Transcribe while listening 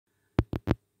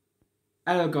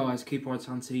Hello guys, Keep Right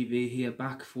on TV here,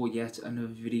 back for yet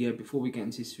another video. Before we get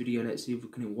into this video, let's see if we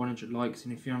can hit 100 likes,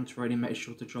 and if you haven't already, make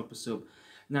sure to drop a sub.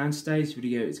 Now in today's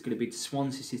video, it's going to be the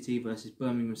Swansea City versus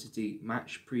Birmingham City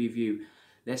match preview.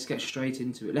 Let's get straight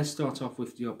into it. Let's start off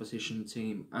with the opposition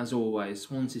team. As always,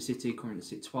 Swansea City currently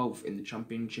sit 12th in the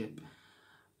Championship.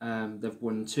 They've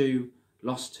won 2,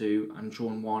 lost 2 and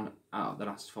drawn 1 out of the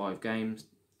last 5 games.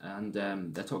 And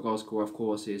their top goal scorer, of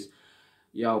course, is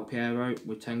Piero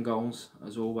with 10 goals.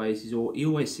 As always, he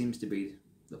always seems to be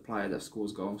the player that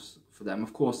scores goals for them.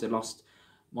 Of course, they lost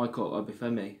Michael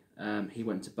Obafemi. He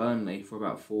went to Burnley for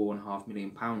about £4.5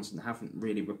 million and they haven't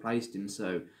really replaced him.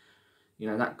 So, you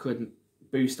know, that could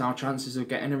boost our chances of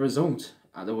getting a result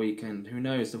at the weekend. Who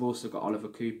knows? They've also got Oliver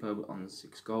Cooper on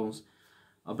 6 goals.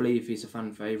 I believe he's a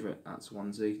fan favourite at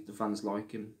Swansea. The fans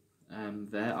like him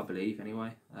there, I believe,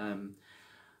 anyway.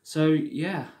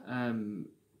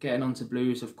 Getting on to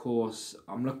Blues, of course,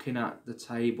 I'm looking at the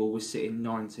table. We're sitting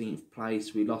 19th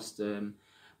place. We lost to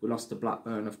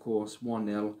Blackburn, of course,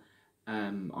 1-0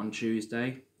 on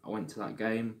Tuesday. I went to that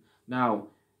game. Now,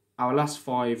 our last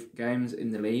 5 games in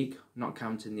the league, not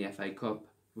counting the FA Cup,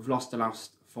 we've lost the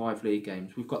last 5 league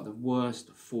games. We've got the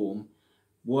worst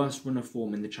run of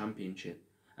form in the Championship.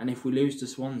 And if we lose to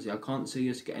Swansea, I can't see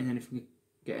us getting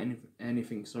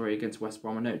anything against West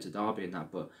Brom. I know it's a derby and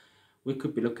that, but we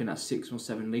could be looking at 6 or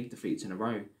 7 league defeats in a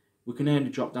row. We can only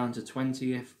drop down to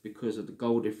 20th because of the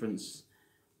goal difference.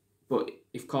 But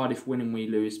if Cardiff win and we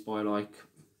lose by like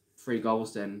 3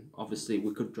 goals, then obviously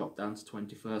we could drop down to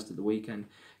 21st at the weekend.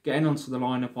 Getting onto the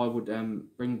lineup, I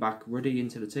would bring back Ruddy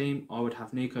into the team. I would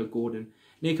have Nico Gordon.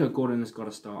 Nico Gordon has got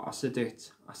to start. I said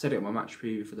it in my match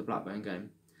preview for the Blackburn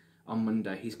game on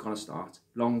Monday. He's got to start.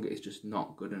 Long is just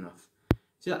not good enough.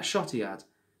 See that shot he had?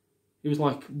 He was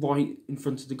like right in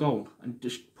front of the goal and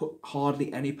just put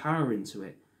hardly any power into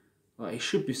it. Like, he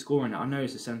should be scoring it. I know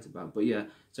he's a centre back, but yeah.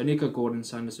 So Nico Gordon,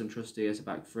 Sanderson, Trusty as a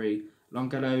back 3.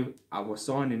 Longelo, our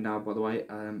signing now, by the way,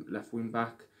 left wing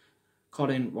back.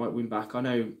 Colin, right wing back. I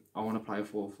know I want to play a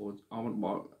 4-4. I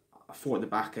want a 4 at the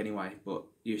back anyway, but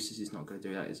Eustace is not going to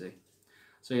do that, is he?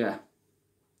 So yeah,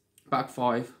 back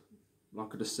 5,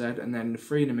 like I just said, and then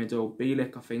 3 in the middle.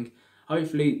 Bielik, I think.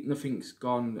 Hopefully nothing's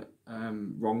gone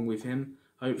wrong with him.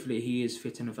 Hopefully he is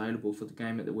fit and available for the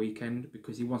game at the weekend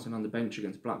because he wasn't on the bench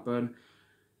against Blackburn.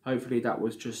 Hopefully that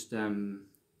was just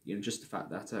just the fact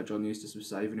that John Eustace was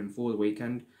saving him for the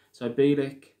weekend. So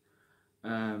Bielik,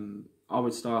 I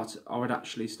would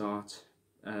actually start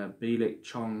Bielik,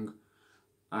 Chong,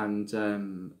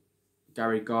 and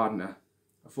Gary Gardner.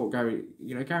 I thought Gary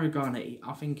Gardner.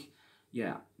 I think.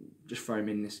 Yeah, just throw him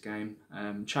in this game.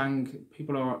 Chang,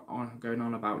 people are going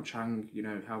on about Chang,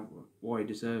 why he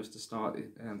deserves to start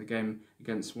the game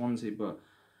against Swansea, but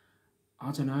I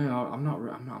don't know. I'm not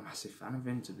a massive fan of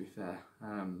him, to be fair.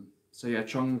 So yeah,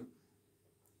 Chong.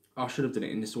 I should have done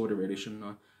it in this order, really, shouldn't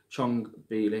I? Chong,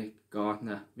 Bielik,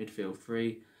 Gardner, midfield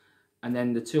 3, and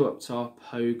then the 2 up top,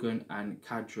 Hogan and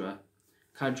Kadra.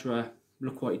 Kadra,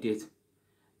 look what he did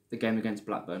the game against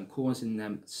Blackburn, causing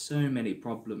them so many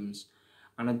problems.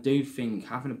 And I do think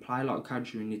having a player like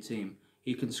Kadra in your team,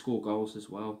 he can score goals as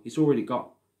well. He's already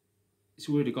got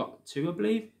 2, I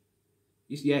believe.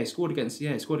 He scored against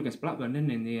Blackburn,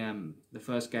 didn't he, in the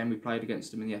first game we played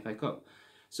against them in the FA Cup.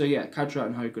 So yeah, Kadra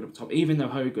and Hogan up top. Even though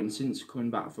Hogan, since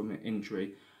coming back from an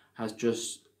injury, has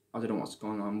just, I don't know what's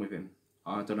going on with him.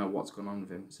 I don't know what's going on with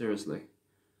him, seriously.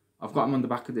 I've got him on the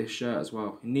back of this shirt as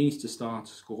well. He needs to start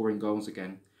scoring goals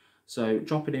again. So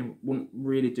dropping him wouldn't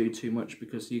really do too much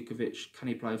because Jukovic, can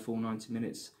he play a full 90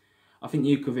 minutes? I think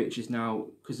Jukovic is now,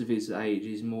 because of his age,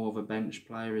 he's more of a bench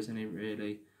player, isn't he,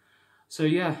 really? So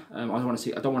yeah, I don't want to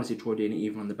see Troy Deeney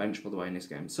even on the bench, by the way, in this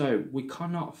game. So we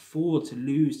cannot afford to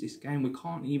lose this game. We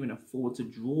can't even afford to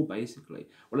draw, basically.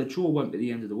 Well, a draw won't be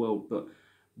the end of the world, but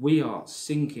we are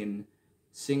sinking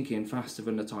faster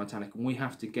than the Titanic, and we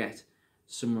have to get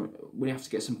some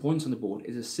points on the board.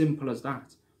 It's as simple as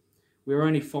that. We're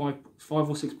only 5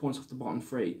 or 6 points off the bottom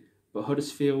 3, but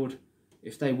Huddersfield,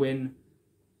 if they win,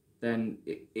 then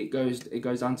it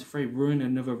goes down to 3. We're in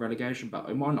another relegation battle.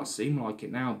 It might not seem like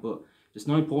it now, but there's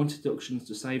no point deductions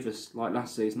to save us like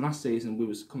last season. Last season we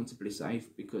was comfortably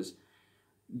safe because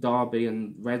Derby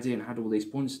and Reading had all these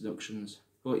points deductions.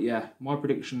 But yeah, my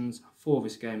predictions for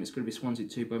this game, it's going to be Swansea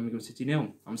 2, Birmingham City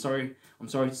 0. I'm sorry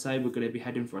to say we're going to be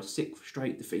heading for a 6th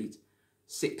straight defeat.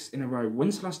 6 in a row.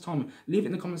 When's the last time? Leave it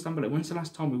in the comments down below. When's the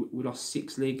last time we lost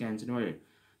 6 league games in a row?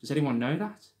 Does anyone know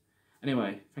that?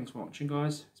 Anyway, thanks for watching,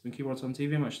 guys. It's been Keep Right on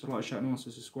TV. Make sure to like, share, and also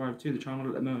subscribe to the channel.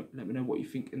 Let me know what you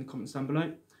think in the comments down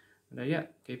below. And yeah,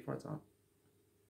 keep right on.